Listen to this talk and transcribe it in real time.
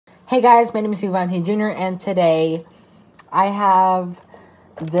Hey guys, my name is Hugh Valentine Jr. and today I have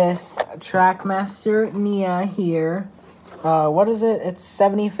this Trackmaster Nia here. What is it? It's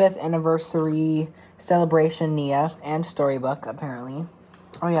 75th Anniversary Celebration Nia and Storybook, apparently.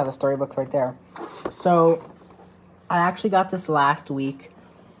 Oh yeah, the storybook's right there. So, I actually got this last week,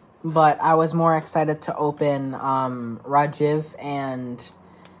 but I was more excited to open Rajiv and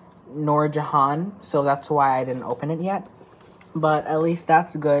Noor Jahan, so that's why I didn't open it yet. But at least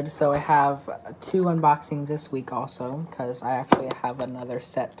that's good. So I have 2 unboxings this week also, because I actually have another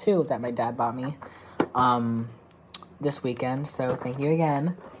set too that my dad bought me this weekend. So thank you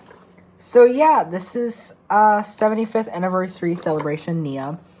again. So yeah, this is 75th Anniversary Celebration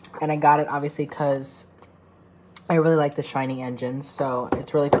Nia. And I got it obviously because I really like the shiny engines. So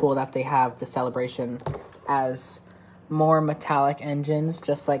it's really cool that they have the Celebration as more metallic engines,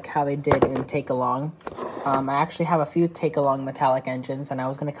 just like how they did in Take Along. I actually have a few Take Along metallic engines, and I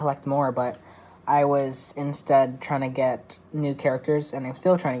was going to collect more, but I was instead trying to get new characters, and I'm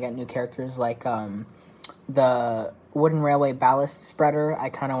still trying to get new characters, like the Wooden Railway Ballast Spreader. I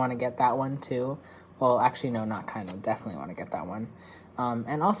kind of want to get that one, too. Well, actually, no, not kind of. Definitely want to get that one.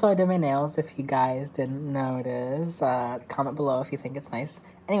 And also, I did my nails, if you guys didn't notice. Comment below if you think it's nice.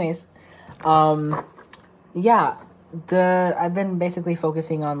 Anyways, yeah. I've been basically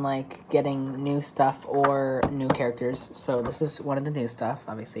focusing on, like, getting new stuff or new characters. So this is one of the new stuff,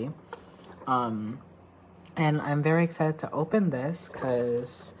 obviously. And I'm very excited to open this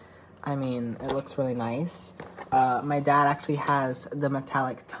because, I mean, it looks really nice. My dad actually has the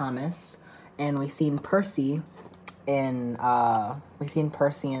metallic Thomas, and we seen Percy in Target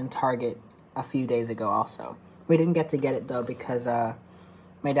a few days ago also. We didn't get it though because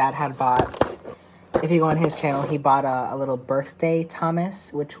my dad had bought, if you go on his channel, he bought a little birthday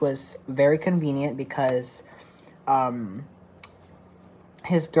Thomas, which was very convenient because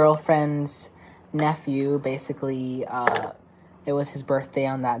his girlfriend's nephew, basically, it was his birthday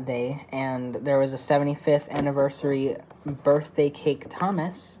on that day, and there was a 75th anniversary birthday cake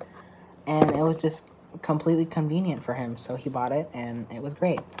Thomas, and it was just completely convenient for him, so he bought it, and it was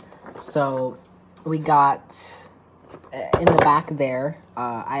great. So we got, in the back there,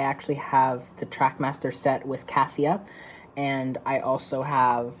 I actually have the Trackmaster set with Cassia, and I also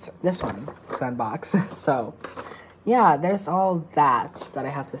have this one to unbox. So, yeah, there's all that I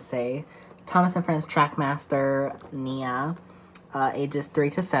have to say. Thomas & Friends Trackmaster Nia, ages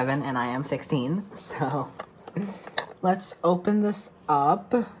 3 to 7, and I am 16. So, let's open this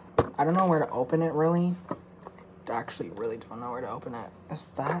up. I don't know where to open it, really. I actually really don't know where to open it. Is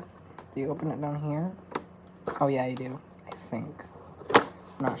that? Do you open it down here? Oh, yeah, you do. I think.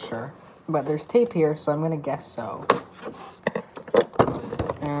 Not sure. But there's tape here, so I'm going to guess so.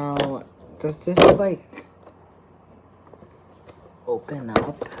 Now, does this, like, open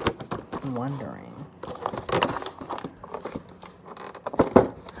up? I'm wondering.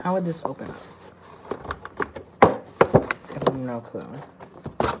 How would this open up? I have no clue.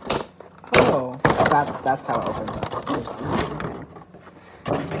 Oh, that's how it opens up.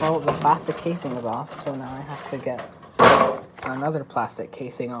 Well, the plastic casing is off, so now I have to get another plastic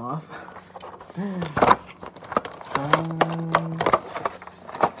casing off. Oh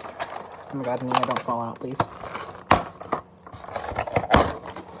my god, Nia, don't fall out, please.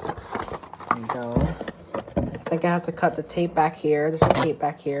 There you go. I think I have to cut the tape back here. There's a tape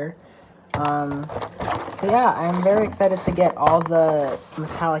back here. But yeah, I'm very excited to get all the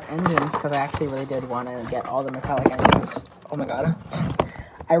metallic engines, because I actually really did want to get all the metallic engines. Oh my god.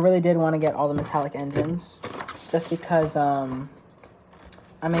 I really did want to get all the metallic engines, just because, I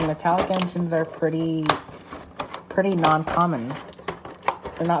mean, metallic engines are pretty non-common.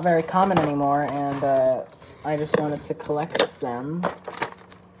 They're not very common anymore, and, I just wanted to collect them,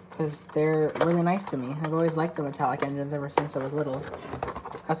 because they're really nice to me. I've always liked the metallic engines ever since I was little.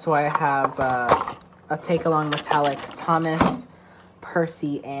 That's why I have, a Take-Along metallic Thomas,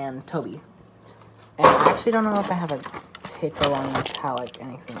 Percy, and Toby. And I actually don't know if I have a Take-Along metallic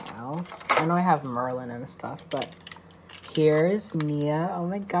anything else. I know I have Merlin and stuff, but here's Nia. Oh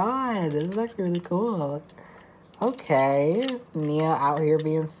my god, this is actually really cool. Okay, Nia out here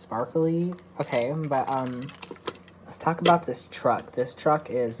being sparkly. Okay, but let's talk about this truck. This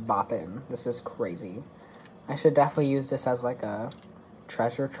truck is bopping. This is crazy. I should definitely use this as like a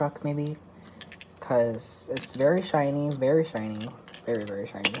treasure truck maybe, because it's very shiny, very shiny, very, very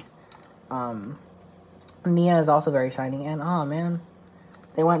shiny. Nia is also very shiny, and oh man,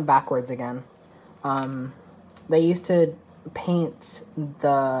 they went backwards again. They used to paint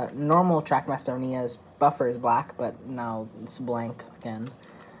the normal Trackmaster Nia's buffers black, but now it's blank again,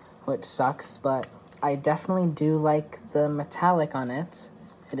 which sucks, but I definitely do like the metallic on it.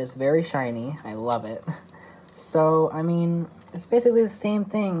 It is very shiny. I love it. So, I mean, it's basically the same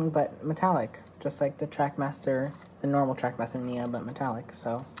thing, but metallic. Just like the Trackmaster, the normal Trackmaster Nia, but metallic.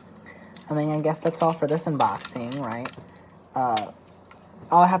 So, I mean, I guess that's all for this unboxing, right?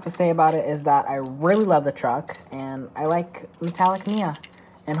 All I have to say about it is that I really love the truck, and I like metallic Nia.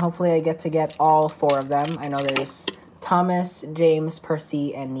 And hopefully I get to get all 4 of them. I know there's Thomas, James,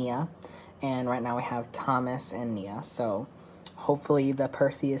 Percy, and Nia. And right now we have Thomas and Nia. So hopefully the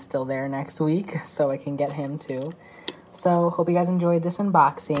Percy is still there next week so I can get him too. So hope you guys enjoyed this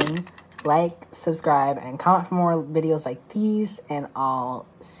unboxing. Like, subscribe, and comment for more videos like these. And I'll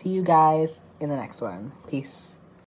see you guys in the next one. Peace.